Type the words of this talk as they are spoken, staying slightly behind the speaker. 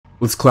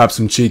Let's clap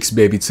some cheeks,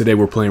 baby. Today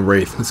we're playing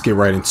Wraith. Let's get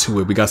right into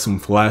it. We got some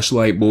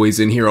flashlight boys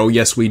in here. Oh,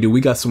 yes, we do.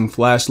 We got some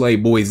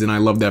flashlight boys, and I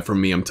love that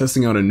from me. I'm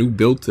testing out a new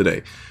build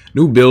today.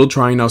 New build,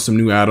 trying out some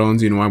new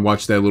add-ons. You know, I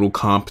watched that little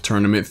comp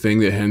tournament thing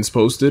that Hens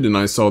posted, and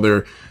I saw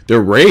their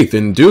Wraith.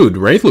 And, dude,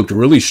 Wraith looked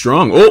really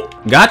strong. Oh,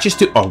 gotcha,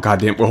 too. Oh,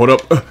 goddamn. Well, hold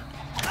up.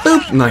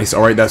 Boop. Nice.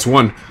 All right, that's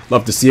one.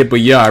 Love to see it. But,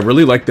 yeah, I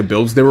really like the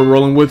builds they were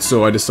rolling with,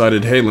 so I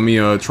decided, hey, let me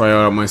try it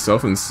out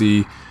myself and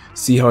see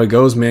how it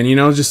goes, man. You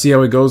know, just see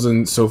how it goes.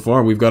 And so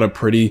far we've got a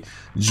pretty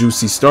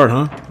juicy start,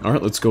 huh? All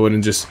right, let's go ahead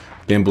and just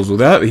bamboozle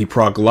that. He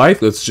proc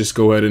life. Let's just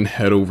go ahead and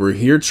head over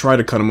here, try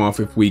to cut him off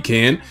if we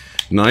can.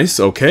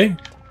 Nice. Okay,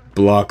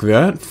 block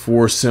that,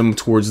 force him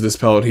towards this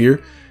pallet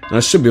here, and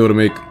I should be able to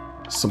make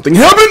something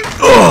happen.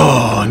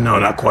 Oh no,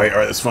 not quite. All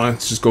right, that's fine.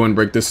 Let's just go and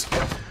break this.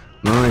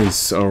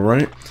 Nice. All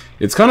right,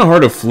 it's kind of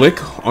hard to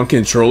flick on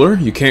controller.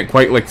 You can't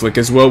quite like flick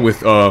as well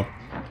with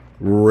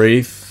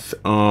Wraith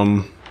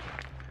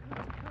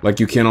like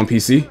you can on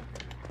PC.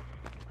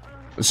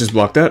 Let's just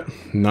block that.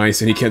 Nice,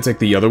 and he can't take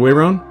the other way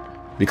around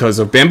because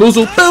of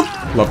bamboozle.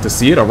 Boop. Love to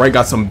see it. Alright,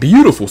 got some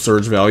beautiful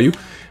surge value.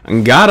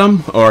 And got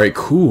him. Alright,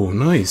 cool.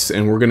 Nice.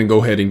 And we're going to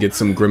go ahead and get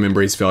some Grim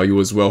Embrace value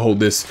as well. Hold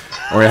this.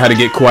 Alright, I had to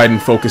get quiet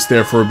and focus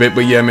there for a bit.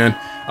 But yeah, man,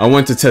 I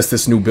want to test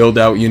this new build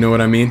out. You know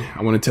what I mean?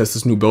 I want to test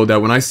this new build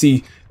out. When I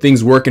see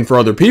things working for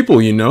other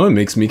people, you know, it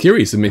makes me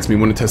curious. It makes me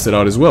want to test it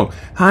out as well.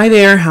 Hi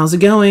there. How's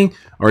it going?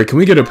 Alright, can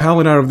we get a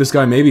pallet out of this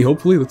guy maybe?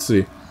 Hopefully. Let's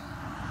see.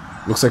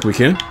 Looks like we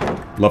can.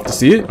 Love to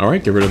see it.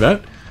 Alright, get rid of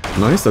that.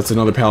 Nice, that's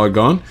another pallet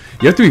gone.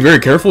 You have to be very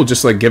careful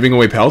just like giving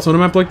away pallets on a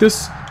map like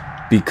this,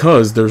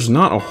 because there's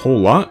not a whole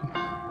lot.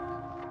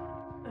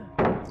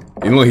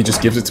 Even though he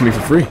just gives it to me for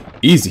free.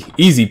 Easy.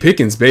 Easy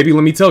pickings, baby,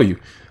 let me tell you.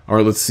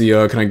 Alright, let's see.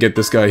 Can I get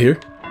this guy here?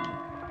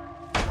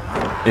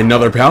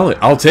 Another pallet.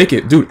 I'll take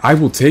it. Dude, I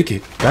will take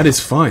it. That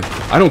is fine.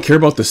 I don't care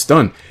about the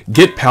stun.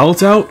 Get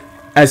pallets out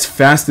as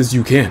fast as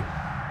you can.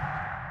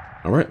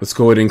 Alright, let's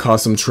go ahead and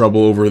cause some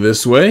trouble over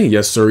this way.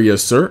 Yes, sir.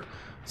 Yes, sir.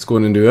 Let's go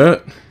ahead and do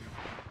that.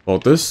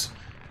 Vault this.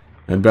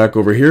 Head back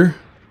over here.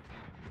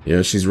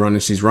 Yeah, she's running.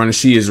 She's running.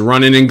 She is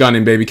running and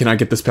gunning, baby. Can I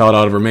get this pallet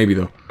out of her? Maybe,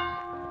 though.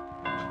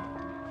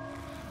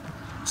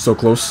 So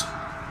close.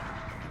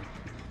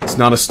 It's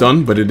not a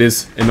stun, but it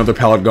is another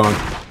pallet gone.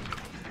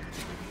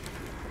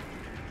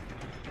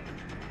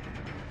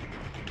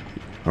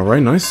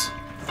 Alright, nice.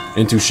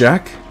 Into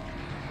Shack.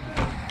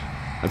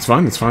 That's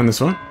fine. That's fine. That's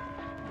fine.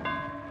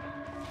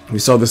 We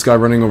saw this guy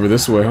running over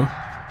this way, huh?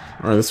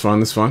 Alright, that's fine,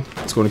 that's fine.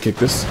 Let's go and kick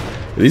this.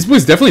 These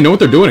boys definitely know what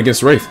they're doing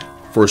against Wraith.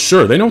 For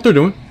sure, they know what they're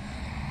doing.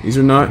 These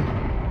are not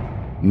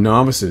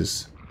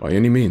novices, by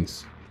any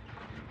means.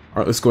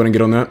 Alright, let's go ahead and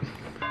get on that.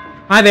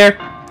 Hi there!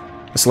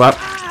 A slap.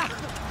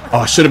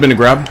 Oh, should have been a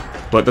grab,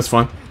 but that's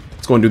fine.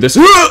 Let's go and do this.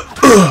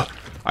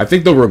 I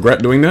think they'll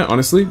regret doing that,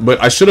 honestly,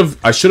 but I should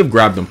have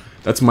grabbed them.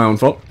 That's my own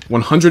fault.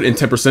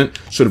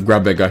 110% should have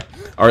grabbed that guy.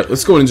 Alright,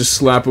 let's go ahead and just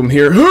slap him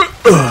here.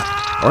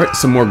 Alright,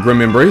 some more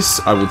Grim Embrace.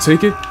 I will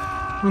take it.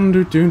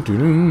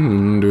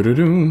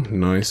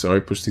 Nice.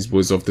 Alright, push these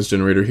boys off this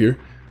generator here.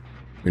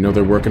 We know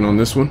they're working on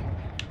this one.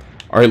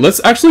 Alright, let's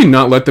actually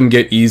not let them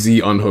get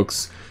easy on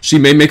hooks. She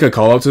may make a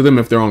call out to them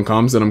if they're on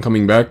comms that I'm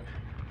coming back.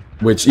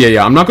 Which,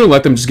 yeah, I'm not going to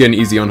let them just get an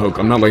easy on hook.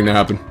 I'm not letting that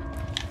happen.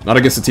 Not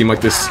against a team like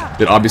this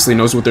that obviously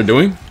knows what they're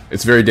doing.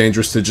 It's very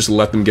dangerous to just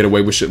let them get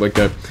away with shit like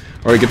that.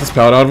 Alright, get this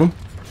pallet out of them.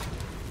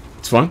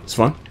 It's fine. It's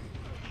fine.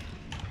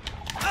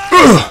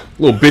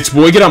 Little bitch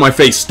boy, get out of my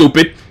face,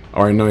 stupid.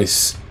 Alright,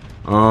 nice.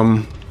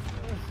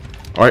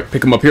 Alright,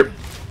 pick him up here.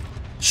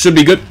 Should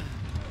be good.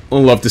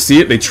 I'll love to see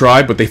it. They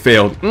tried, but they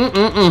failed.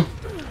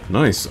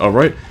 Nice,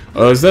 alright.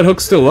 Is that hook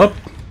still up?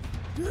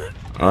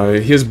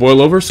 He has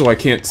boil over, so I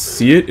can't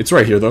see it. It's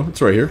right here, though.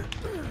 It's right here.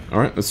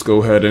 Alright, let's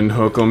go ahead and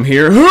hook him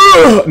here.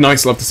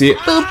 Nice, love to see it.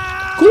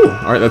 Cool.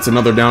 Alright, that's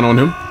another down on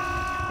him.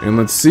 And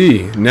let's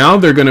see. Now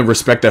they're gonna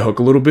respect that hook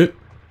a little bit.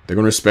 They're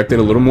gonna respect it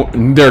a little more.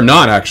 They're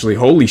not, actually.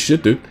 Holy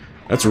shit, dude.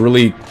 That's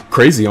really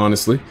crazy,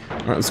 honestly.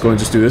 Alright, let's go and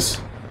just do this.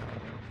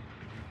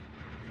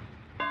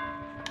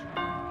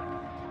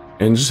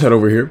 And just head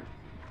over here.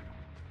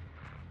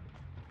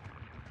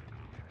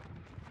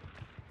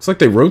 Looks like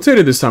they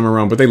rotated this time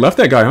around, but they left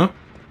that guy, huh?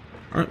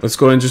 Alright, let's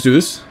go ahead and just do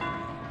this.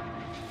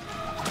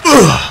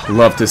 Ugh,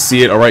 love to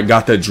see it. Alright,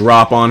 got the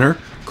drop on her.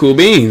 Cool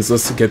beans.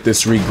 Let's get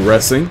this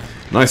regressing.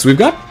 Nice. We've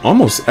got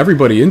almost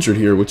everybody injured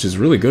here, which is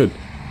really good.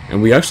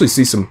 And we actually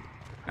see some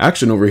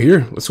action over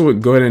here. Let's go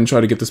ahead and try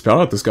to get this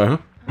pallet out this guy, huh?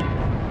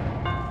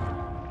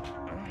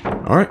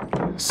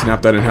 Alright.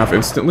 Snap that in half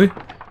instantly.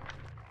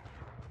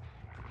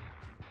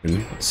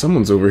 And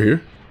someone's over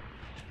here.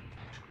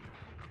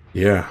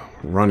 Yeah,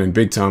 running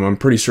big time. I'm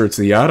pretty sure it's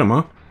the Atom,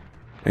 huh?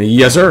 And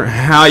yes, sir.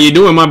 How you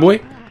doing, my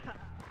boy?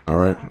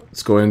 Alright,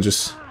 let's go ahead and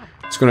just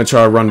gonna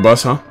try to run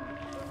bus, huh?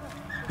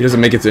 He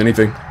doesn't make it to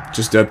anything.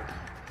 Just dead.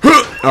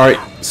 Alright,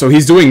 so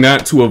he's doing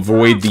that to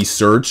avoid the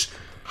surge.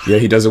 Yeah,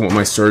 he doesn't want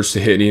my surge to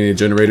hit any of the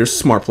generators.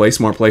 Smart play,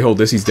 smart play. Hold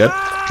this, he's dead.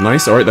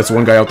 Nice, alright, that's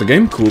one guy out the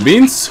game. Cool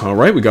beans.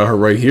 Alright, we got her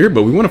right here,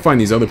 but we want to find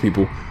these other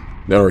people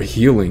that are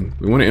healing.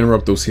 We want to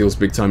interrupt those heals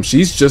big time.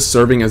 She's just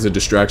serving as a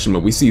distraction,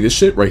 but we see this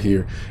shit right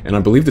here. And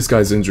I believe this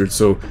guy's injured,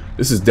 so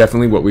this is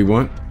definitely what we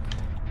want.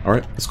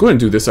 Alright, let's go ahead and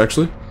do this,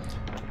 actually.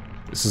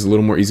 This is a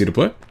little more easy to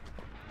play.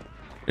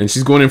 And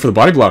she's going in for the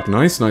body block.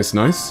 Nice, nice,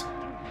 nice.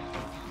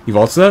 He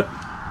vaults that.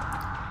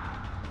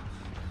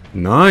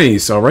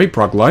 Nice. Alright,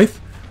 proc life.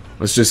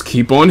 Let's just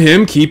keep on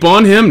him. Keep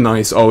on him.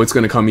 Nice. Oh, it's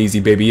going to come easy,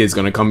 baby. It's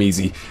going to come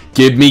easy.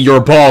 Give me your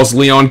balls,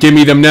 Leon. Give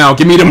me them now.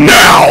 Give me them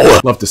now.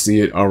 Love to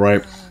see it.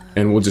 Alright.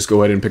 And we'll just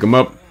go ahead and pick him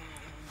up.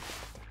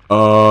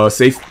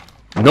 Safe.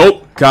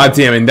 Nope. God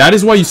damn it. And that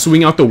is why you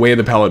swing out the way of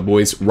the pallet,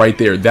 boys. Right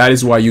there. That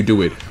is why you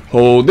do it.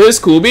 Hold this.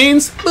 Cool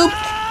beans. Boop.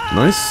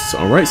 Nice.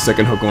 Alright.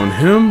 Second hook on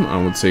him.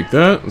 I will take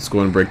that. Let's go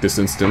ahead and break this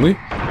instantly.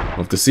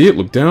 Love to see it.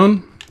 Look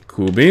down.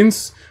 Cool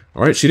beans.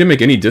 Alright. She didn't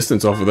make any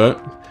distance off of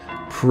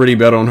that. Pretty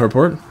bad on her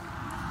part.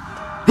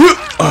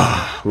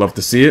 Love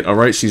to see it.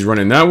 Alright. She's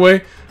running that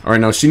way.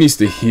 Alright. Now she needs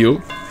to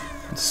heal.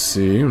 Let's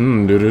see.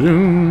 Wow,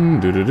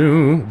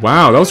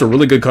 that was a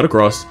really good cut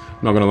across.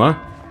 Not gonna lie.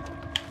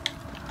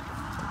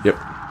 Yep.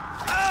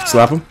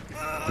 Slap him.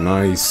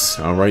 Nice.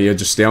 Alright, yeah,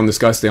 just stay on this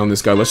guy, stay on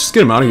this guy. Let's just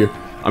get him out of here.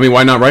 I mean,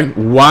 why not, right?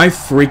 Why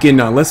freaking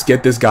not? Let's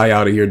get this guy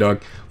out of here,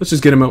 dog. Let's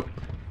just get him out.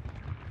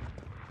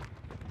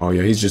 Oh,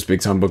 yeah, he's just big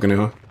time booking it,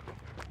 huh?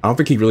 I don't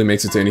think he really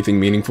makes it to anything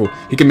meaningful.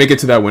 He can make it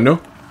to that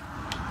window.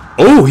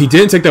 Oh, he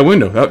didn't take that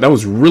window. That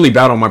was really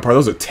bad on my part. That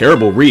was a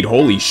terrible read.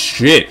 Holy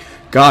shit.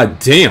 God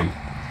damn.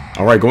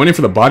 Alright, going in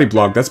for the body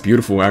block. That's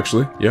beautiful,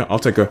 actually. Yeah, I'll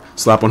take a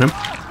slap on him.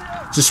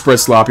 Just spread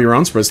sloppy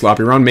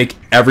around. Make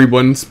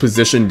everyone's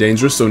position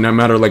dangerous, so no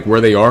matter, like, where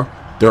they are,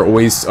 they're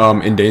always,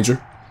 in danger.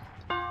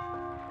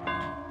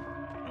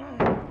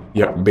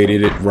 Yep,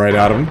 baited it right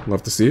out of him.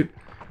 Love to see it.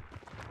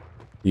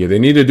 Yeah, they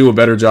need to do a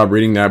better job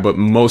reading that, but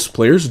most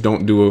players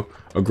don't do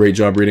a great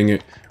job reading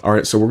it.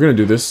 Alright, so we're gonna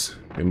do this.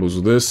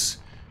 Bamboozle this.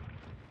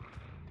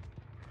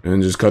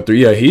 And just cut through.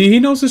 Yeah, he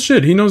knows his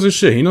shit. He knows his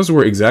shit. He knows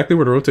exactly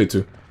where to rotate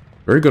to.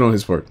 Very good on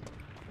his part.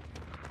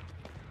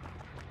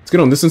 Let's get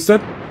on this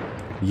instead.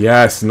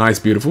 Yes, nice,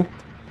 beautiful.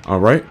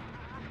 Alright.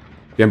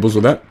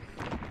 Bamboozle that.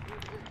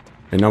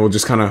 And now we'll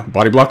just kind of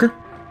body block her.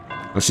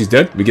 Oh, she's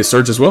dead. We get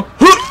Surge as well.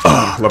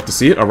 Love to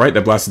see it. Alright,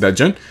 that blasted that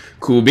gen.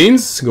 Cool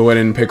beans. Go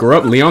ahead and pick her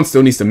up. Leon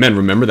still needs to mend,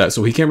 remember that.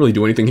 So he can't really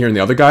do anything here. And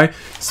the other guy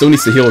still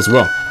needs to heal as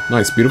well.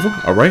 Nice, beautiful.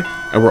 Alright.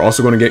 And we're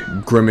also going to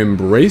get Grim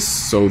Embrace.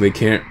 So they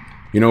can't,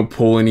 you know,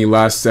 pull any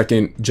last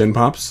second gen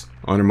pops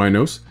under my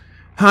nose.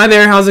 Hi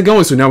there, how's it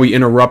going? So now we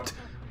interrupt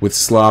with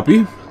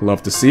Sloppy.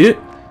 Love to see it.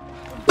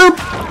 Boop.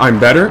 I'm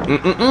better.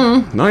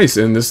 Nice.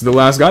 And this is the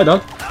last guy,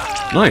 dog.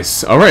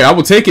 Nice. Alright, I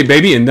will take it,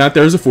 baby. And that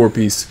there's a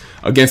 4-piece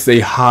against a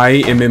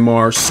high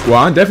MMR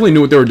squad. Definitely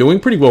knew what they were doing.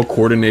 Pretty well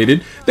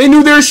coordinated. They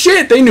knew their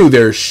shit. They knew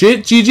their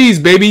shit. GG's,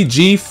 baby.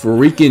 G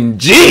freaking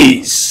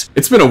G's.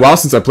 It's been a while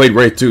since I played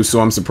Wraith too, so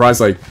I'm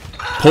surprised I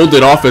pulled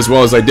it off as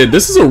well as I did.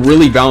 This is a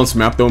really balanced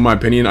map, though, in my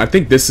opinion. I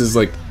think this is,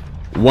 like,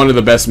 one of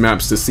the best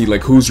maps to see,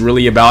 like, who's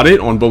really about it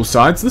on both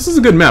sides. This is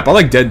a good map. I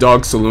like Dead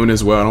Dog Saloon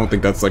as well. I don't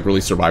think that's, like,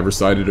 really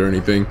Survivor-sided or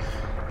anything.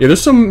 Yeah,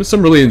 there's some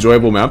really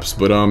enjoyable maps,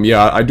 but,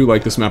 yeah, I do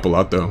like this map a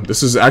lot, though.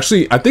 This is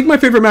actually, I think, my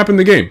favorite map in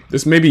the game.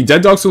 This maybe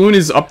Dead Dog Saloon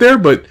is up there,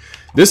 but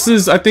this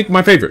is, I think,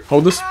 my favorite.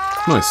 Hold this.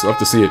 Nice. Love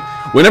to see it.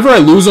 Whenever I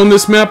lose on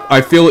this map,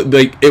 I feel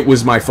like it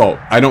was my fault.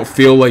 I don't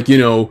feel like, you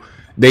know,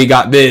 they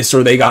got this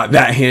or they got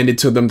that handed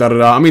to them,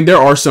 da-da-da. I mean, there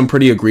are some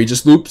pretty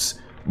egregious loops,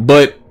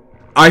 but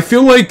I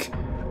feel like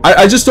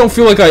I just don't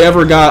feel like I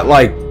ever got,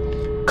 like,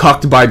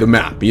 cucked by the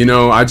map, you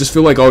know? I just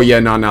feel like, oh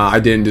yeah, nah, I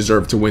didn't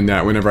deserve to win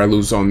that whenever I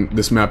lose on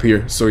this map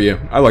here. So yeah,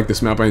 I like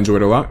this map. I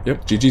enjoyed it a lot.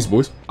 Yep, GG's,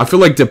 boys. I feel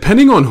like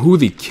depending on who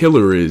the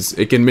killer is,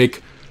 it can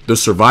make the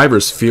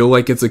survivors feel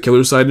like it's a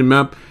killer-sided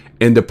map,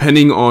 and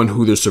depending on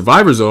who the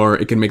survivors are,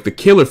 it can make the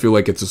killer feel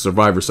like it's a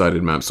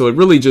survivor-sided map. So it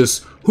really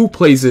just, who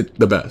plays it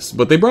the best.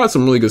 But they brought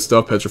some really good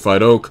stuff.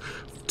 Petrified Oak,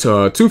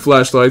 2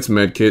 flashlights,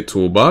 medkit,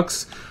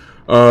 toolbox.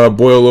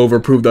 Boil over,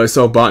 prove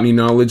thyself, botany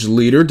knowledge,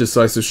 leader,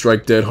 decisive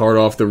strike, dead hard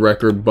off the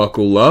record,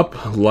 buckle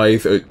up,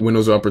 life,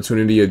 windows of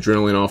opportunity,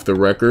 adrenaline off the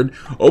record,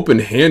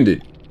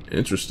 open-handed,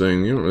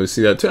 interesting, you don't really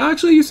see that too.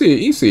 Actually, you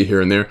see it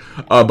here and there.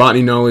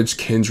 Botany knowledge,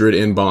 kindred,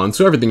 and bond,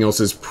 so everything else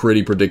is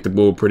pretty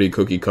predictable, pretty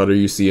cookie cutter.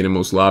 You see it in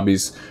most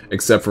lobbies,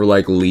 except for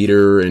like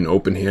leader and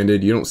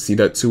open-handed. You don't see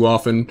that too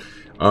often.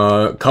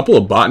 A couple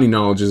of botany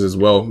knowledges as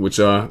well, which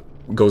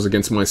goes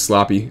against my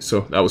sloppy,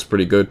 so that was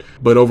pretty good.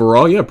 But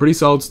overall, yeah, pretty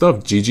solid stuff.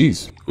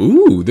 GG's.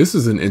 Ooh, this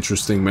is an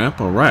interesting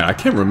map. Alright, I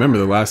can't remember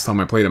the last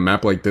time I played a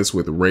map like this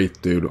with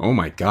Wraith, dude. Oh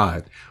my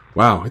god.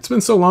 Wow, it's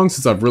been so long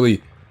since I've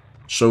really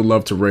showed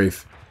love to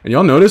Wraith. And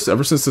y'all notice,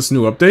 ever since this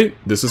new update,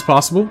 this is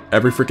possible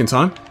every freaking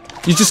time.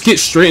 You just get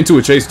straight into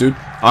a chase, dude.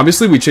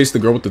 Obviously, we chase the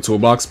girl with the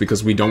toolbox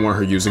because we don't want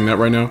her using that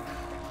right now.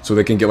 So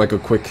they can get like a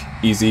quick,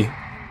 easy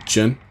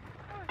gen.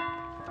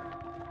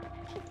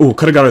 Ooh,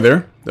 could've got her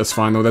there. That's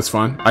fine, though. That's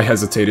fine. I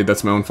hesitated.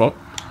 That's my own fault.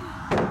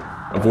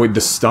 Avoid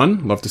the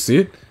stun. Love to see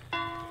it.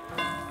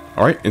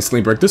 Alright,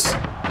 instantly break this.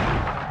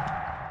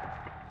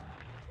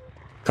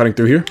 Cutting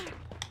through here.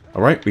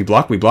 Alright, we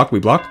block, we block, we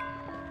block.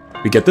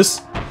 We get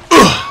this.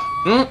 Ugh!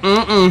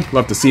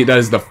 Love to see it. That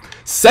is the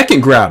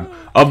second grab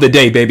of the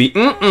day, baby.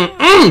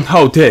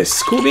 Hold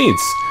this. Cool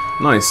beans.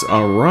 Nice.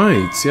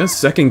 Alright. Yeah,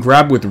 second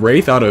grab with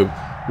Wraith out of,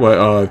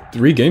 what,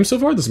 3 games so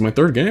far? This is my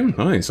 3rd game?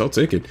 Nice. I'll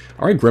take it.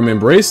 Alright, Grim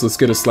Embrace. Let's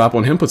get a slap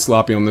on him. Put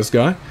Sloppy on this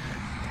guy.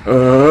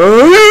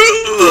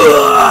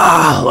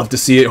 Love to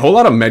see it. Whole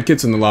lot of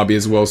medkits in the lobby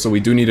as well, so we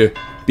do need to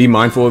be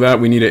mindful of that.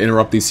 We need to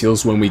interrupt these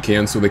heals when we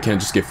can so they can't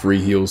just get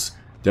free heals.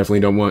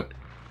 Definitely don't want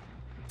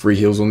free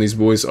heals on these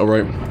boys.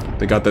 Alright,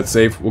 they got that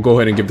save. We'll go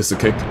ahead and give this a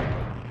kick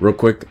real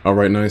quick.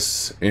 Alright,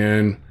 nice.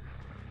 And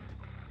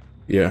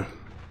yeah,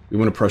 we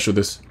want to pressure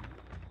this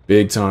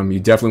big time. You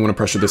definitely want to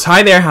pressure this.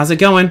 Hi there, how's it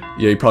going?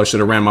 Yeah, you probably should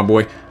have ran, my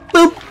boy.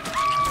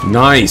 Boop.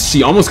 Nice.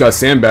 She almost got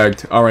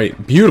sandbagged.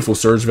 Alright, beautiful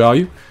surge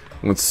value.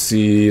 Let's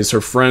see, is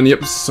her friend,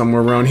 yep,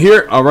 somewhere around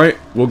here. Alright,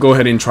 we'll go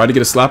ahead and try to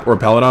get a slap or a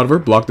pallet out of her.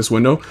 Block this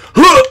window.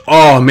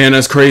 Oh, man,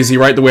 that's crazy,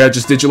 right? The way I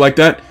just did you like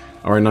that.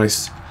 Alright,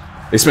 nice.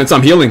 They spent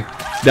time healing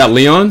that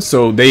Leon,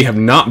 so they have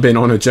not been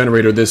on a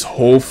generator this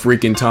whole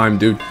freaking time,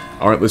 dude.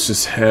 Alright, let's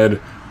just head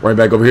right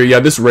back over here.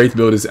 Yeah, this Wraith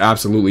build is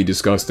absolutely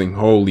disgusting.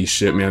 Holy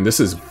shit, man. This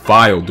is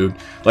vile, dude.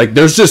 Like,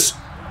 there's just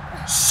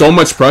so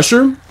much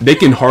pressure, they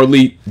can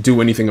hardly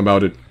do anything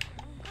about it.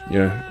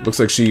 Yeah, looks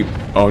like she...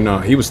 Oh, no.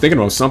 He was thinking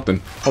about something.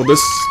 Oh,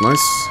 this...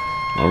 Nice.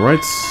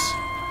 Alright.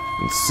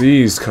 Let's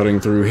see. He's cutting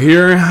through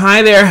here.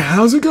 Hi there.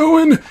 How's it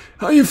going?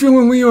 How you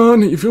feeling,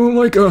 Leon? You feeling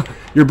like,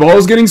 your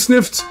ball's getting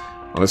sniffed?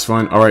 Oh, that's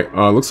fine. Alright.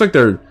 Looks like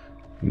they're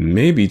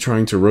maybe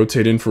trying to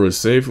rotate in for a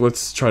save.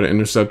 Let's try to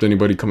intercept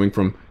anybody coming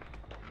from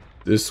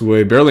this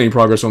way. Barely any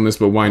progress on this,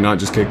 but why not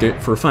just kick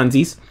it for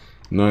funsies?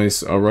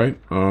 Nice. Alright.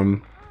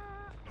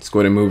 Let's go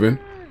ahead and move in.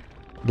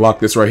 Block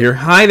this right here.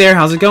 Hi there,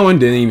 how's it going?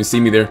 Didn't even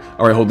see me there.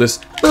 Alright, hold this.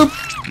 Boop.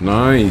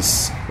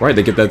 Nice. Alright,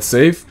 they get that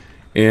save.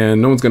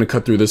 And no one's going to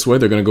cut through this way.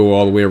 They're going to go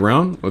all the way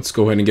around. Let's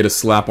go ahead and get a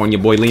slap on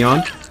your boy,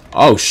 Leon.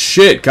 Oh,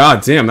 shit.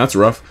 God damn, that's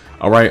rough.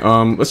 Alright,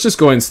 let's just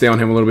go ahead and stay on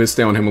him a little bit.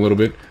 Stay on him a little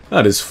bit.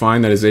 That is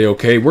fine. That is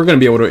a-okay. We're going to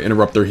be able to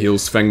interrupt their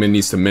heals. Fengmin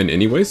needs to mend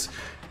anyways.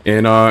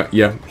 And,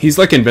 yeah. He's,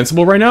 like,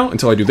 invincible right now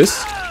until I do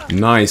this.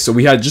 Nice. So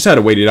we just had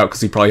to wait it out because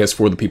he probably has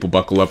 4 of the people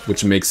buckle up,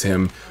 which makes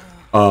him,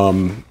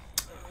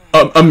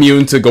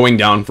 immune to going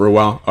down for a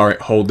while. Alright,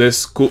 hold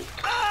this. Cool.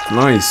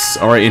 Nice.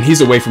 Alright, and he's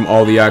away from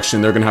all the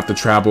action. They're gonna have to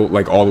travel,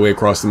 like, all the way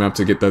across the map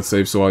to get that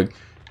save, so I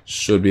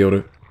should be able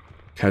to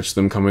catch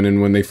them coming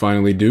in when they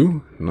finally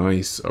do.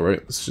 Nice.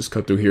 Alright, let's just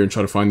cut through here and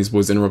try to find these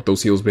boys, interrupt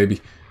those heals,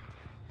 baby.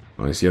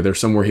 Nice. Yeah, they're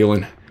somewhere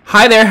healing.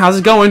 Hi there, how's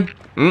it going?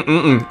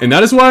 And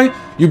that is why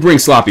you bring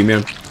Sloppy,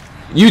 man.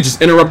 You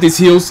just interrupt these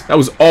heals. That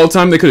was all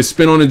time they could have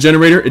spent on a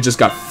generator. It just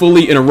got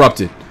fully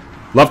interrupted.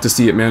 Love to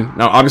see it, man.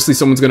 Now, obviously,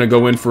 someone's gonna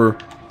go in for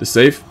the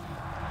safe.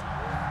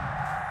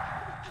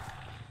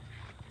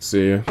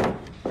 See ya.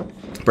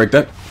 Break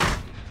that.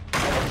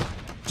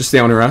 Just stay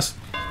on her ass.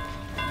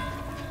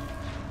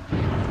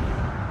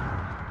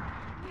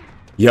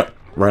 Yep.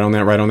 Right on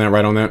that, right on that,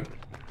 right on that.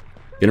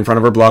 Get in front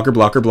of her. Block her,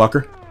 block her, block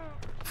her.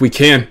 If we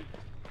can.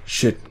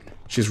 Shit.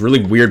 She's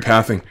really weird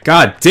pathing.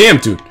 God damn,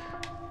 dude.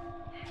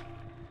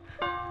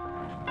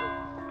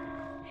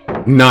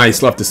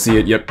 Nice. Love to see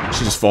it. Yep.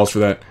 She just falls for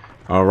that.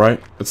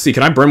 Alright. Let's see.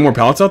 Can I burn more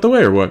pallets out the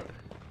way or what?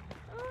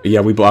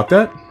 Yeah, we blocked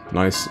that.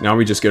 Nice. Now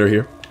we just get her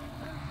here.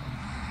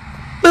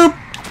 Boop.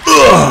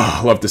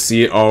 Ugh, love to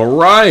see it.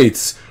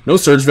 Alright. No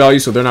surge value,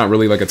 so they're not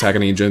really like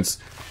attacking agents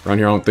around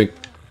here, I don't think.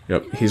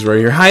 Yep, he's right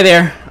here. Hi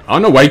there. I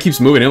don't know why he keeps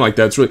moving in like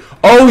that. It's really...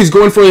 Oh, he's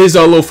going for his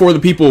little for the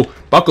people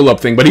buckle up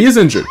thing, but he is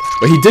injured.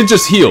 But he did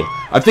just heal.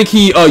 I think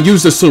he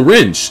used a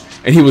syringe,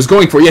 and he was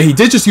going for... Yeah, he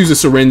did just use a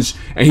syringe,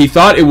 and he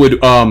thought it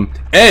would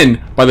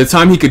end by the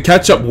time he could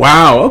catch up.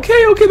 Wow.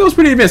 Okay, okay, that was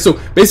pretty advanced. So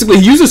basically,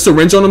 he used a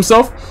syringe on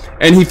himself,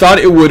 and he thought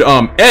it would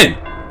end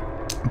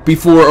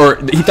before, or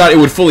he thought it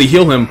would fully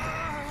heal him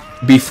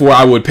before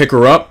I would pick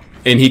her up,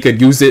 and he could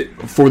use it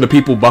for the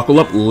people buckle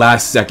up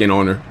last second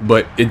on her,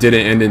 but it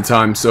didn't end in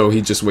time, so he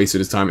just wasted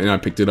his time, and I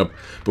picked it up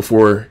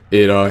before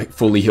it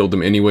fully healed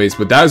him anyways.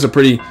 But that is a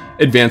pretty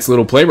advanced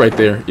little play right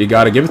there. You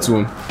gotta give it to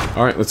him.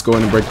 Alright, let's go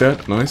ahead and break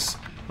that. Nice.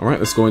 Alright,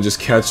 let's go and just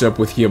catch up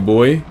with your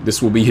boy.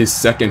 This will be his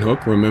second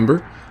hook, remember.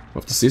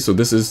 We'll have to see. So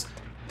this is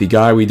the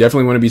guy we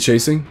definitely want to be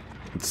chasing.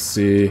 Let's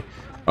see.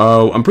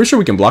 Oh, I'm pretty sure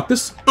we can block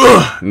this.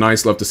 Ugh,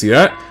 nice, love to see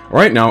that.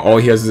 Alright, now all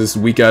he has is this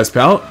weak-ass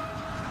pallet.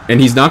 And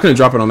he's not going to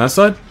drop it on that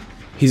side.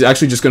 He's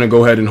actually just going to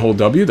go ahead and hold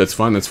W. That's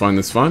fine, that's fine,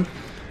 that's fine.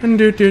 And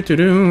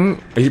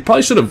he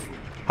probably should have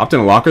hopped in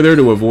a locker there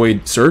to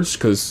avoid surge,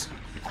 because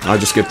I'll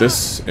just get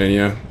this. And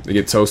yeah, they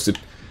get toasted.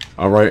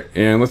 Alright,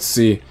 and let's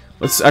see.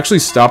 Let's actually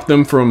stop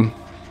them from...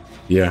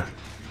 Yeah.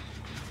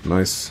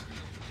 Nice.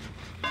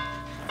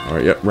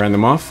 Alright, yep, ran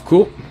them off.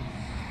 Cool.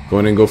 Go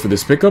ahead and go for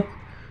this pickup.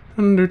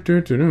 Oh,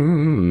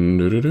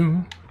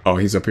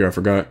 he's up here, I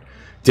forgot.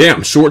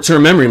 Damn,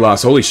 short-term memory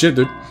loss. Holy shit,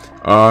 dude.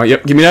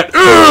 Yep, give me that.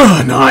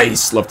 Ugh,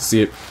 nice. Love to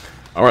see it.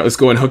 Alright, let's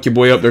go and hook your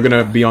boy up. They're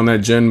gonna be on that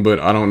gen, but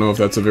I don't know if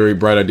that's a very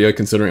bright idea,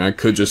 considering I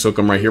could just hook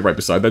them right here, right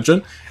beside that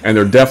gen. And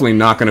they're definitely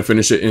not gonna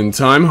finish it in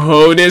time.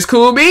 Oh, this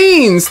cool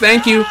beans.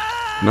 Thank you.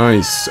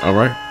 Nice.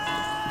 Alright.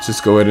 Let's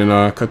just go ahead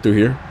and cut through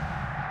here.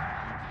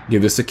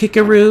 Give this a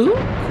kickaroo.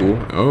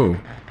 Cool. Oh.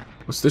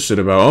 What's this shit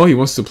about? Oh, he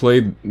wants to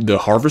play the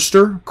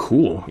Harvester?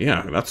 Cool.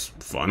 Yeah, that's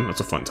fun.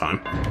 That's a fun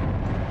time.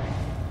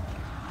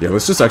 Yeah,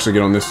 let's just actually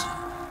get on this.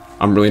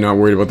 I'm really not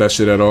worried about that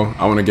shit at all.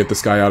 I want to get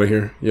this guy out of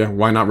here. Yeah,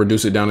 why not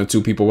reduce it down to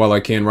 2 people while I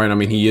can, right? I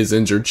mean, he is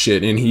injured,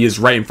 shit, and he is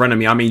right in front of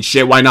me. I mean,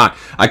 shit, why not?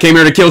 I came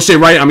here to kill shit,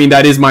 right? I mean,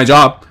 that is my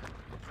job.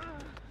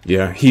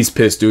 Yeah, he's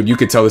pissed, dude. You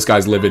can tell this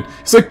guy's livid.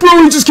 It's like,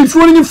 bro, he just keeps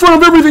running in front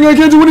of everything. I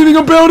can't do anything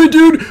about it,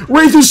 dude.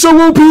 Wraith is so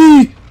OP.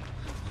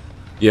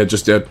 Yeah,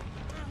 just dead.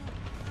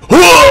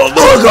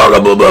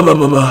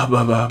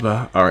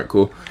 Alright,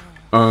 cool.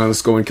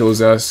 Let's go and kill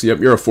his ass. Yep,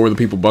 you're a For the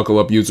People Buckle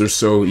Up user,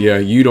 so yeah,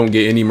 you don't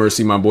get any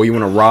mercy, my boy. You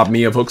want to rob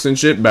me of hooks and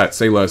shit? Bet,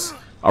 say less.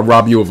 I'll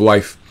rob you of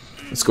life.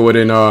 Let's go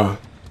ahead and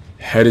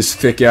head his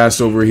thick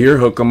ass over here.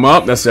 Hook him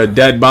up. That's a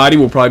dead body.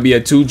 We'll probably be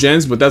at 2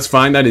 gens, but that's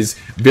fine. That is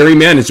very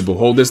manageable.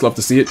 Hold this, love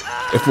to see it.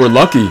 If we're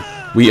lucky,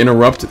 we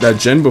interrupt that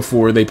gen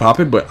before they pop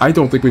it, but I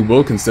don't think we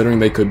will, considering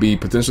they could be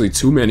potentially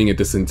 2-manning it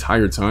this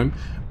entire time.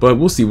 But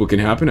we'll see what can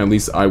happen. At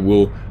least I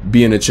will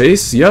be in a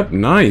chase. Yep,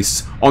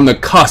 nice. On the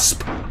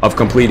cusp of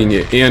completing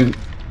it. And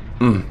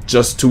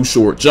just too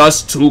short.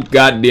 Just too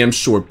goddamn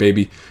short,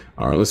 baby.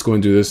 Alright, let's go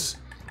and do this.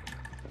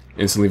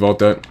 Instantly vault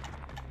that.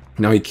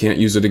 Now he can't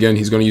use it again.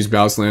 He's going to use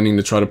Ballast Landing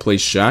to try to play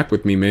Shack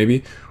with me,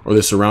 maybe. Or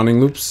the surrounding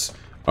loops.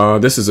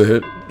 This is a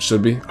hit.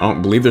 Should be. I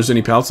don't believe there's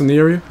any pallets in the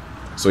area.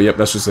 So, yep,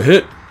 that's just a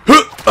hit.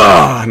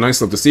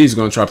 Nice, love to see. He's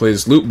going to try to play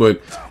this loop, but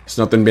it's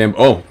nothing bam.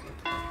 Oh.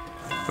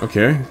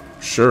 Okay,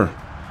 sure.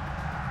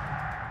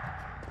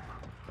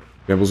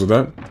 Gambles with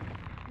that.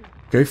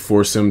 Okay,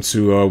 force him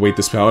to wait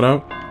this pallet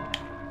out.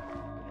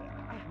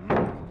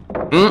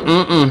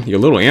 You're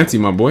a little antsy,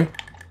 my boy.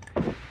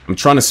 I'm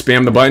trying to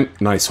spam the button.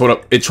 Nice, hold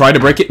up. It tried to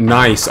break it.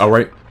 Nice,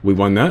 alright. We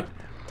won that.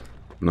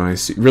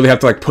 Nice. You really have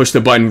to, like, push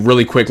the button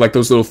really quick, like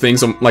those little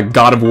things, like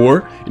God of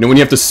War. You know, when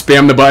you have to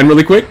spam the button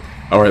really quick?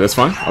 Alright, that's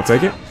fine. I'll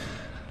take it.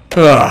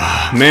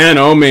 Man,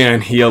 oh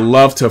man. You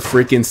love to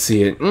freaking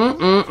see it.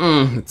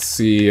 Let's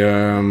see,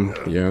 yeah,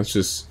 let's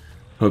just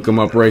hook him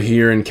up right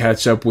here and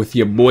catch up with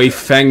your boy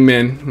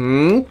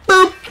Fangman.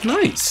 Boop.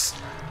 Nice.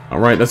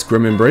 Alright, that's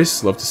Grim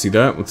Embrace. Love to see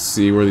that. Let's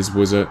see where these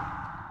boys at.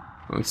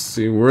 Let's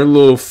see. Where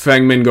little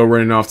Fangman go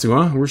running off to,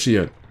 huh? Where's she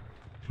at?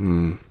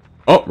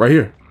 Oh, right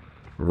here.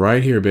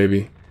 Right here,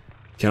 baby.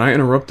 Can I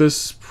interrupt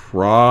this?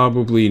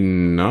 Probably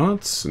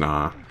not.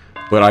 Nah.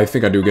 But I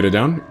think I do get it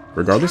down,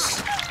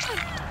 regardless.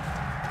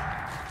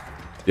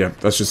 Yeah,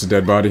 that's just a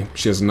dead body.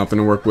 She has nothing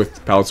to work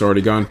with. Pallets are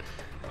already gone.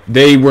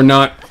 They were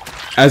not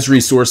as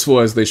resourceful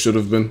as they should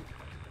have been.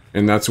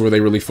 And that's where they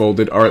really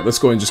folded. Alright, let's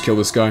go and just kill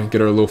this guy. Get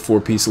our little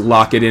 4-piece.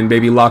 Lock it in,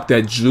 baby. Lock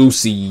that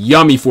juicy,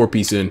 yummy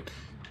 4-piece in.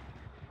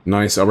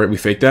 Nice. Alright, we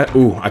faked that.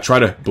 Ooh, I try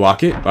to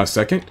block it. Last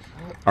second.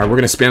 Alright, we're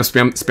gonna spam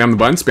the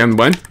button. Spam the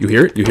button. You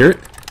hear it? You hear it?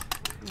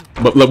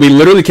 But look, we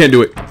literally can't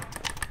do it.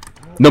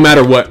 No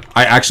matter what.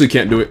 I actually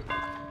can't do it.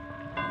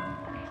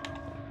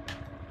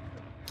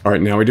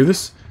 Alright, now we do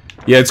this.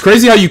 Yeah, it's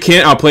crazy how you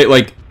can't outplay it.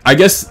 Like, I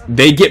guess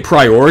they get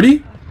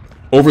priority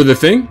over the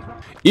thing.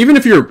 Even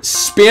if you're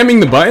spamming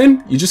the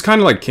button, you just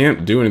kind of, like,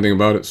 can't do anything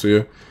about it. So,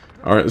 yeah.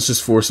 Alright, let's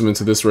just force him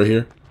into this right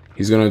here.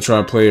 He's gonna try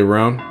to play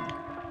around.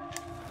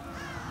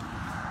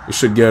 We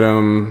should get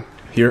him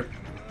here.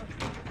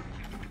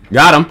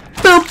 Got him.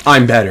 Boop.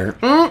 I'm better.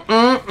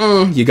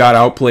 You got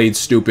outplayed,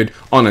 stupid.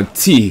 On a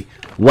T.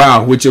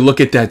 Wow, would you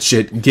look at that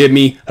shit? Give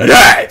me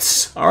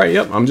that. Alright,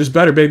 yep, I'm just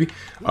better, baby.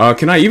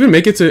 Can I even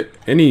make it to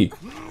any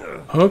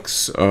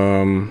hooks?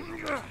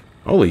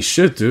 Holy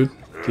shit, dude.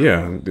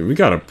 Yeah, we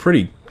got a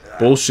pretty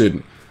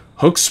bullshit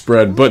hook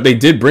spread, but they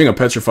did bring a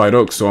petrified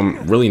oak, so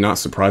I'm really not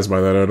surprised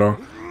by that at all.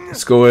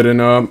 Let's go ahead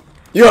and,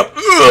 yep.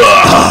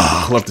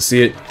 Love to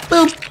see it.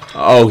 Boop.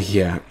 Oh,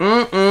 yeah.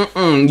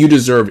 You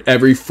deserved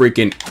every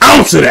freaking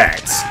ounce of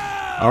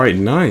that. Alright,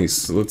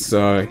 nice. Let's,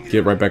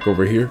 get right back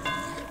over here.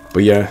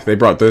 But yeah, they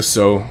brought this,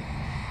 so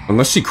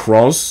unless she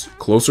crawls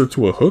closer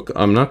to a hook,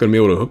 I'm not gonna be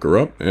able to hook her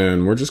up,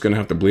 and we're just gonna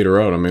have to bleed her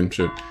out. I mean,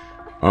 shit.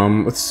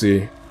 Let's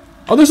see.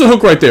 Oh, there's a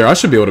hook right there. I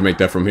should be able to make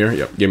that from here.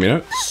 Yep, give me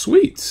that.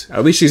 Sweet.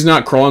 At least she's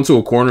not crawling to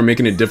a corner,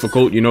 making it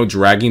difficult, you know,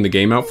 dragging the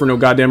game out for no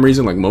goddamn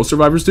reason like most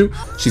survivors do.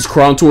 She's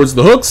crawling towards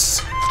the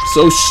hooks,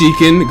 so she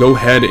can go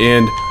ahead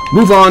and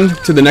move on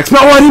to the next. Oh,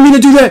 I didn't mean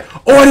to do that.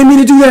 Oh, I didn't mean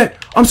to do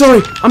that. I'm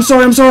sorry. I'm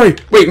sorry. I'm sorry.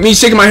 Wait, me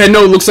shaking my head.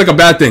 No, it looks like a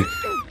bad thing.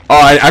 Oh,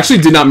 I actually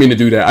did not mean to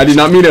do that. I did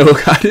not mean to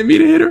hook. I didn't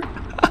mean to hit her.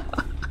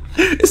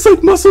 It's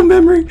like muscle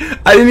memory.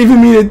 I didn't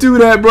even mean to do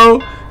that,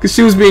 bro. Because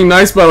she was being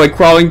nice by, like,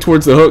 crawling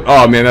towards the hook.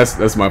 Oh, man,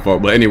 that's my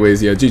fault. But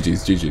anyways, yeah,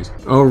 GG's.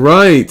 All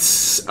right.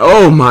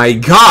 Oh, my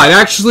God.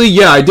 Actually,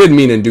 yeah, I did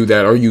mean to do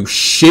that. Are you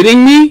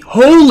shitting me?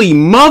 Holy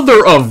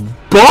mother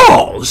of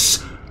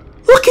balls.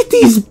 Look at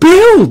these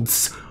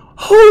builds.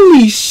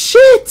 Holy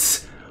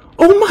shit.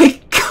 Oh, my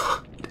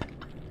God.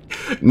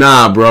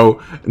 Nah, bro.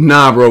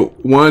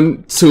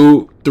 1,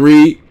 2,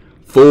 3,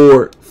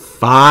 4,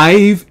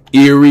 5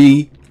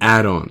 eerie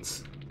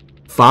add-ons.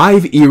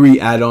 5 Eerie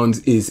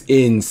add-ons is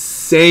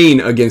insane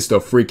against a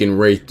freaking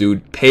Wraith,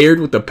 dude. Paired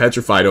with the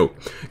Petrified Oak.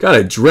 Got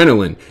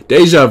Adrenaline,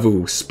 Deja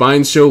Vu,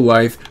 Spine Show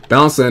Life,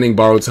 Bounce Landing,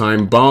 Borrow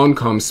Time, Bond,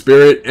 Calm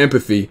Spirit,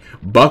 Empathy,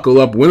 Buckle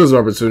Up, Windows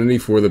of Opportunity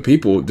for the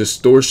People,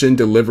 Distortion,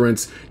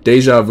 Deliverance,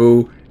 Deja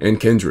Vu, and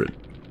Kindred.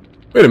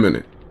 Wait a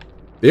minute.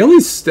 They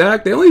only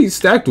stacked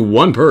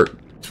 1 perk.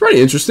 It's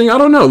pretty interesting. I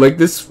don't know. Like,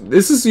 this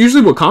is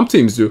usually what comp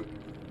teams do.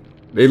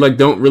 They, like,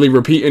 don't really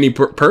repeat any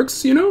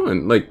perks, you know?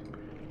 And, like,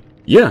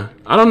 yeah,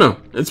 I don't know.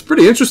 It's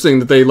pretty interesting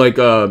that they, like,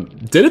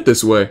 did it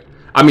this way.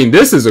 I mean,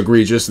 this is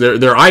egregious.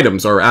 Their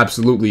items are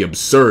absolutely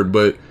absurd,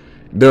 but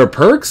their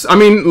perks, I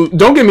mean,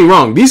 don't get me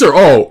wrong. These are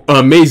all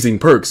amazing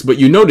perks, but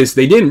you notice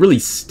they didn't really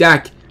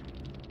stack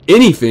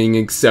anything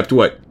except,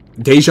 what,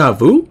 Deja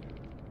Vu?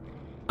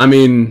 I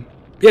mean,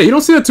 yeah, you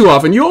don't see that too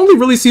often. You only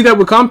really see that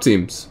with comp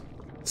teams.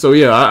 So,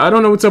 yeah, I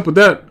don't know what's up with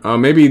that.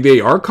 Maybe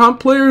they are comp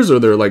players, or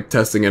they're, like,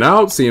 testing it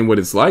out, seeing what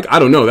it's like. I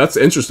don't know. That's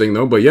interesting,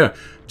 though, but yeah,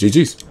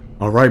 GG's.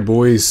 Alright,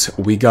 boys,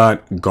 we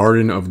got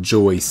Garden of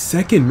Joy.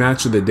 Second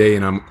match of the day,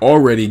 and I'm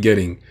already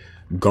getting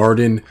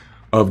Garden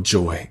of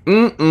Joy.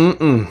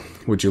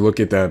 Would you look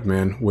at that,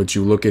 man? Would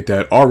you look at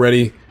that?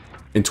 Already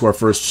into our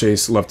first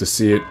chase. Love to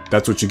see it.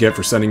 That's what you get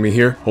for sending me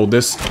here. Hold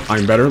this.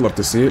 I'm better. Love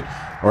to see it.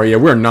 Alright, yeah,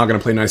 we're not going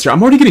to play nice here.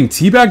 I'm already getting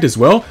teabagged as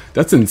well?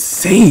 That's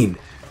insane.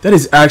 That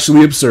is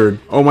actually absurd.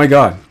 Oh my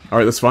god.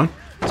 Alright, that's fine.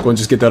 Let's go and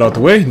just get that out the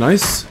way.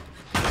 Nice.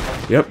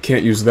 Yep,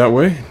 can't use it that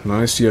way.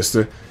 Nice. She has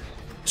to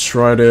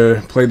try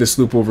to play this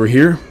loop over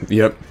here.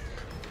 Yep.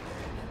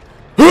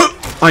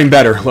 I'm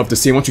better. Love to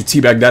see it. Why don't you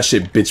teabag that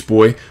shit, bitch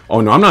boy. Oh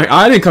no, I'm not.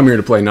 I didn't come here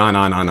to play. Nah.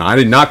 I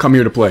did not come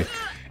here to play.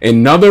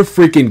 Another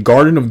freaking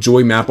Garden of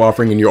Joy map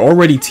offering, and you're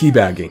already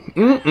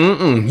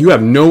teabagging. You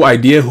have no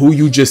idea who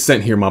you just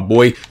sent here, my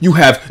boy. You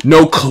have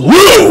no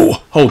clue.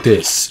 Hold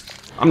this.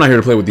 I'm not here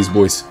to play with these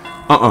boys.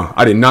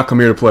 I did not come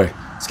here to play.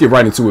 Let's get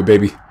right into it,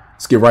 baby.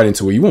 Let's get right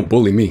into it. You won't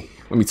bully me.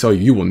 Let me tell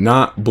you, you will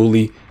not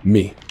bully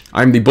me.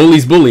 I'm the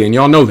bully's bully, and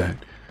y'all know that.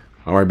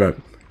 Alright, bet.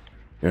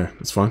 Yeah,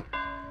 that's fine.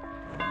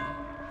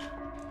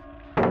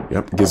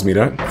 Yep, gives me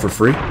that for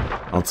free.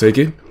 I'll take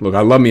it. Look,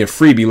 I love me a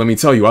freebie, let me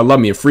tell you. I love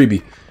me a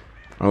freebie.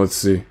 Alright, let's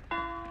see.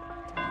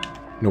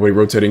 Nobody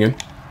rotating in.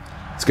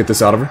 Let's get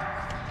this out of her.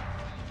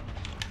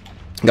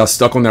 Got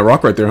stuck on that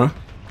rock right there, huh?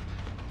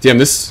 Damn,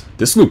 this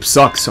loop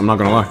sucks, I'm not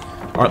gonna lie.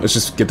 Alright, let's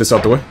just get this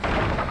out the way.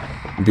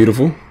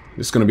 Beautiful.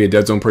 This is gonna be a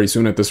dead zone pretty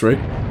soon at this rate.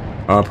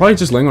 Probably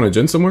just laying on a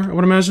gen somewhere, I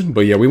would imagine.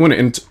 But yeah, we want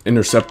to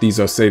intercept these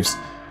saves.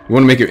 We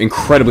want to make it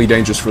incredibly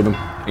dangerous for them.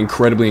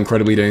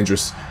 Incredibly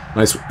dangerous.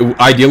 Nice.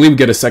 Ideally, we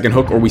get a second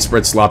hook or we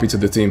spread sloppy to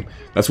the team.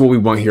 That's what we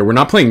want here. We're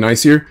not playing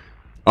nice here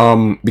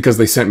because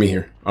they sent me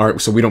here. Alright,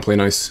 so we don't play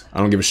nice. I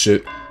don't give a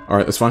shit.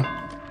 Alright, that's fine.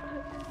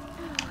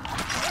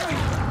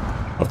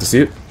 Love to see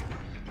it.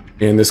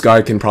 And this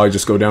guy can probably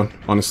just go down,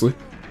 honestly.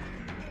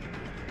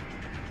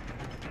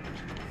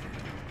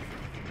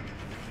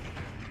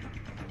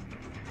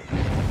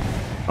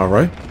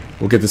 Alright,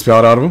 we'll get this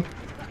pallet out of him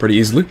pretty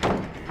easily.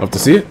 Love to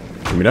see it.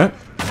 Give me that.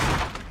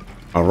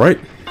 Alright,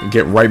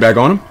 get right back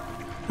on him.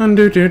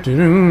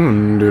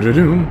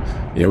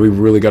 Yeah, we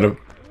really gotta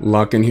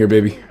lock in here,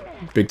 baby.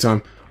 Big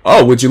time.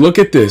 Oh, would you look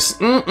at this?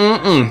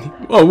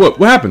 Oh, what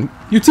happened?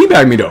 You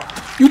teabagged me, though.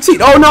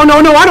 Oh,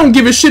 no, I don't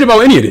give a shit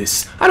about any of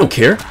this. I don't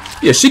care.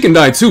 Yeah, she can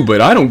die, too, but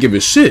I don't give a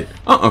shit.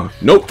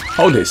 Nope.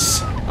 Hold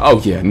this.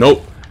 Oh, yeah,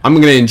 nope. I'm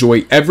gonna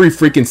enjoy every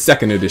freaking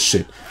second of this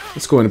shit.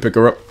 Let's go ahead and pick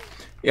her up.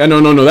 Yeah,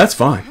 no, that's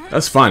fine.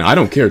 That's fine. I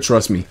don't care,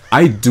 trust me.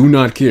 I do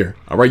not care.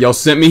 Alright, y'all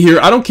sent me here.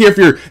 I don't care if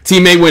your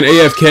teammate went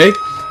AFK.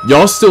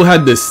 Y'all still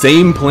had the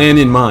same plan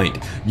in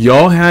mind.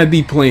 Y'all had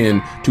the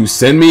plan to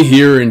send me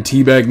here and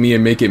teabag me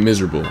and make it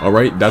miserable.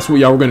 Alright, that's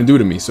what y'all were gonna do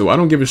to me, so I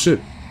don't give a shit.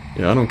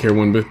 Yeah, I don't care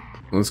one bit.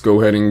 Let's go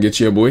ahead and get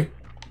you a boy.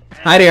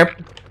 Hi there.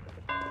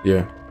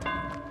 Yeah.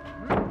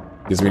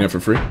 Gives me that for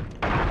free.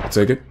 I'll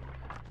take it.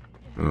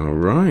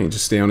 Alright,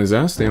 just stay on his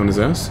ass, stay on his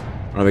ass.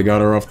 Alright, they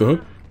got her off the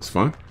hook. It's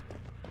fine.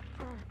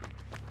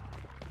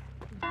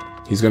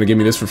 He's gonna give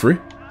me this for free.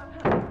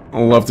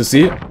 I'll love to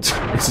see it.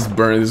 We're just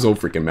burning this whole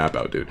freaking map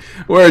out, dude.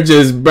 We're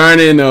just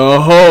burning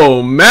the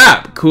whole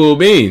map. Cool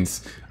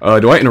beans.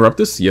 Do I interrupt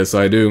this? Yes,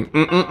 I do.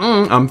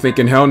 I'm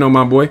thinking, hell no,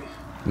 my boy.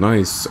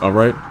 Nice. All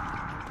right.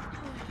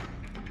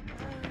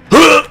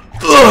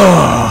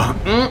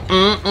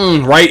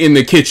 Right in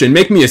the kitchen.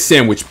 Make me a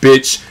sandwich,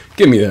 bitch.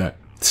 Give me that.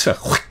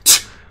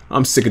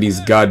 I'm sick of these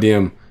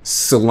goddamn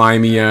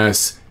slimy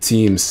ass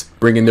teams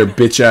bringing their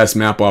bitch ass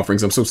map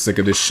offerings. I'm so sick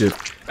of this shit.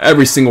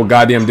 Every single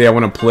goddamn day I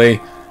want to play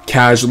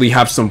casually,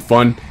 have some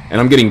fun, and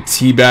I'm getting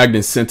teabagged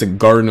and sent to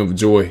Garden of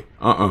Joy.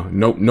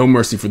 Nope, no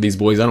mercy for these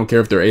boys. I don't care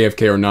if they're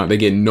AFK or not. They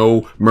get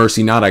no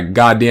mercy, not a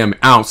goddamn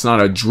ounce,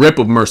 not a drip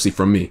of mercy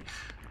from me.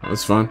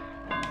 That's fine.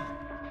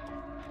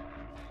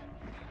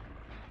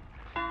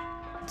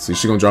 Let's see,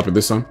 she gonna drop it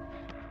this time?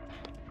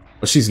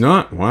 Oh, she's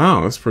not?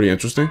 Wow, that's pretty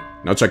interesting.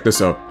 Now check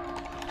this out.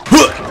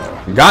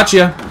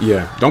 Gotcha!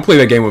 Yeah, don't play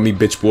that game with me,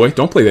 bitch boy.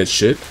 Don't play that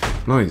shit.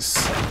 Nice.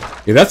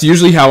 Yeah, that's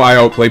usually how I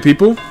outplay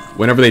people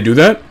whenever they do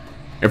that.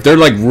 If they're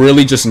like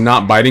really just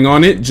not biting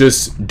on it,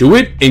 just do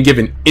it and give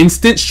an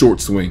instant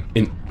short swing.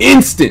 An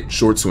instant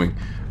short swing.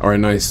 Alright,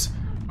 nice.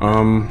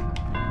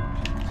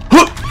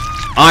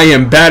 I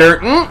am better.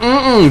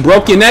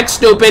 Broke your neck,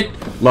 stupid.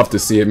 Love to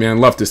see it, man.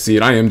 Love to see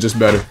it. I am just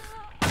better.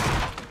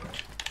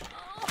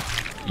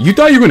 You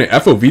thought you were gonna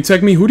FOV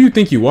tech me? Who do you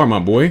think you are, my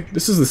boy?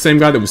 This is the same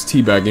guy that was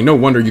teabagging. No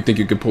wonder you think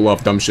you could pull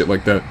off dumb shit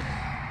like that.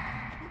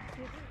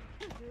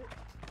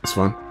 It's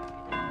fun.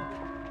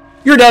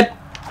 You're dead.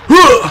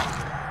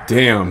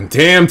 Damn,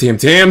 damn, damn,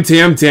 damn,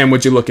 damn, damn.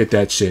 Would you look at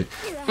that shit?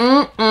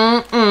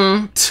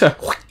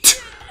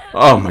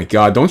 Oh my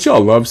god, don't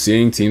y'all love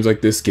seeing teams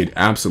like this get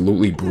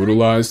absolutely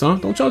brutalized, huh?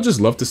 Don't y'all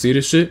just love to see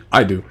this shit?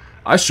 I do.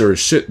 I sure as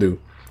shit do.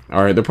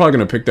 Alright, they're probably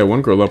gonna pick that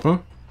one girl up, huh?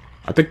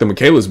 I think the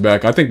Michaela's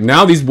back. I think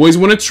now these boys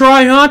want to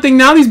try, huh? I think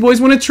now these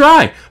boys want to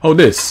try. Oh,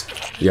 this.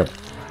 Yep.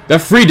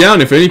 That free down,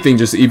 if anything,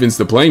 just evens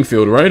the playing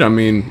field, right? I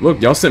mean, look,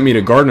 y'all sent me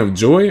to Garden of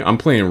Joy. I'm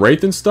playing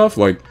Wraith and stuff.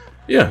 Like,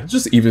 yeah, it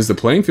just evens the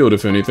playing field,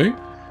 if anything.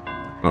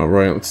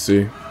 Alright, let's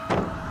see.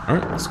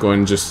 Alright, let's go ahead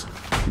and just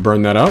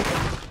burn that out.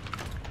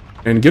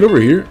 And get over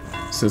here,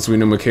 since we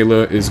know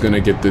Michaela is going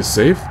to get this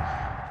safe.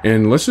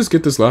 And let's just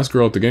get this last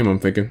girl out the game, I'm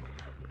thinking.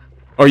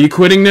 Are you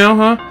quitting now,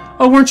 huh?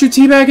 Oh, weren't you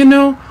teabagging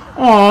now?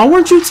 Aw,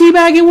 weren't you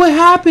teabagging? What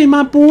happened,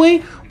 my boy?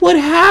 What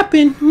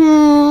happened?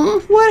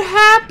 What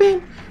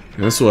happened?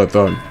 And that's what I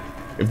thought.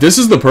 If this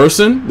is the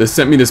person that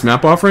sent me this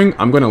map offering,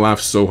 I'm going to laugh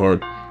so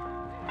hard.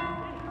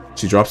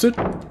 She drops it.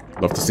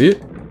 Love to see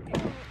it.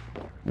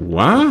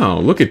 Wow,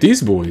 look at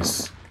these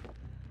boys.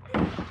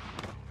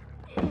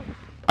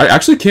 I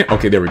actually can't.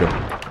 Okay, there we go.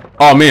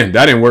 Oh man,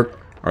 that didn't work.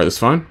 Alright, that's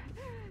fine.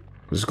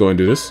 Let's just go and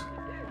do this.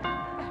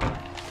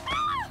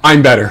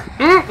 I'm better.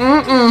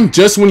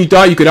 Just when you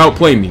thought you could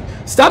outplay me.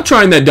 Stop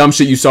trying that dumb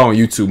shit you saw on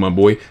YouTube, my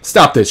boy.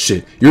 Stop that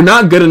shit. You're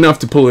not good enough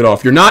to pull it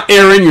off. You're not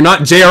Aaron, you're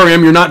not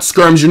JRM, you're not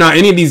Skirms, you're not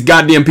any of these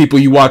goddamn people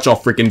you watch all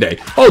freaking day.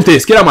 Hold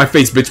this. Get out of my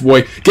face, bitch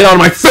boy. Get out of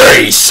my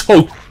face!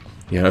 Oh,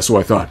 yeah, that's what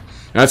I thought.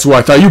 That's what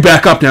I thought. You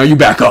back up now. You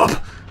back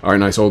up. Alright,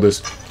 nice. Hold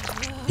this.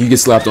 You get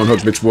slapped on hook,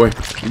 bitch boy.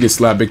 You get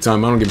slapped big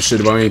time. I don't give a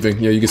shit about anything.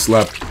 Yeah, you get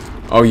slapped.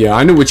 Oh, yeah.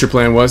 I knew what your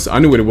plan was. I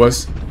knew what it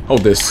was.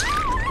 Hold this.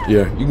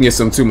 Yeah, you can get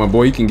some too, my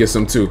boy. You can get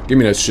some too. Give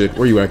me that shit.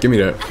 Where you at? Give me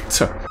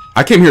that.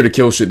 I came here to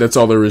kill shit. That's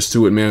all there is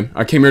to it, man.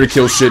 I came here to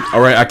kill shit.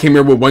 Alright, I came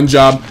here with one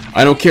job.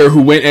 I don't care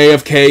who went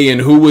AFK and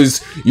who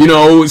was, you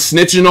know,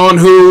 snitching on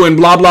who and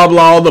blah, blah,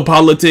 blah. All the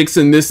politics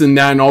and this and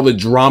that and all the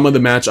drama of the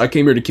match. I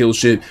came here to kill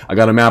shit. I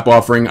got a map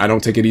offering. I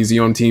don't take it easy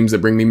on teams that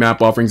bring me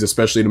map offerings,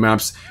 especially the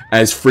maps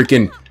as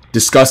freaking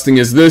disgusting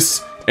as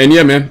this. And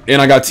yeah, man.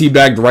 And I got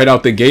teabagged right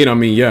out the gate. I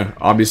mean, yeah.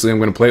 Obviously, I'm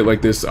going to play it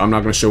like this. I'm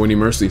not going to show any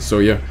mercy. So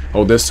yeah,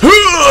 hold this.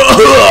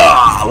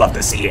 I love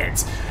to see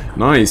it.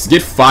 Nice.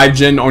 Get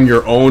 5-gen on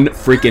your own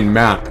freaking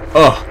map.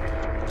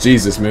 Ugh.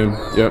 Jesus, man.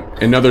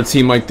 Yep. Another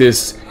team like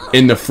this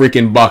in the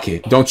freaking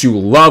bucket. Don't you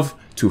love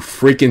to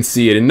freaking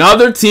see it?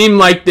 Another team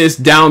like this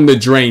down the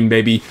drain,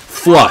 baby.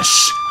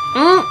 Flush.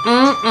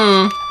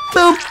 Boop.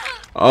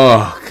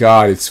 Oh,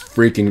 God. It's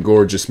freaking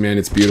gorgeous, man.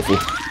 It's beautiful.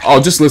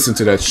 Oh, just listen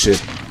to that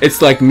shit.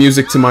 It's like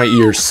music to my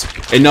ears.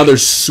 Another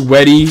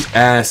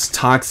sweaty-ass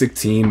toxic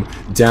team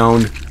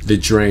down the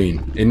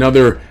drain.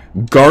 Another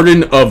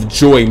Garden of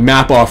Joy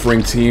map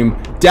offering team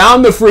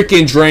down the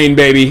freaking drain,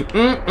 baby.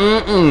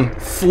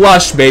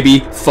 Flush, baby.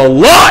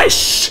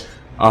 Flush!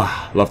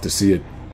 Ah, love to see it.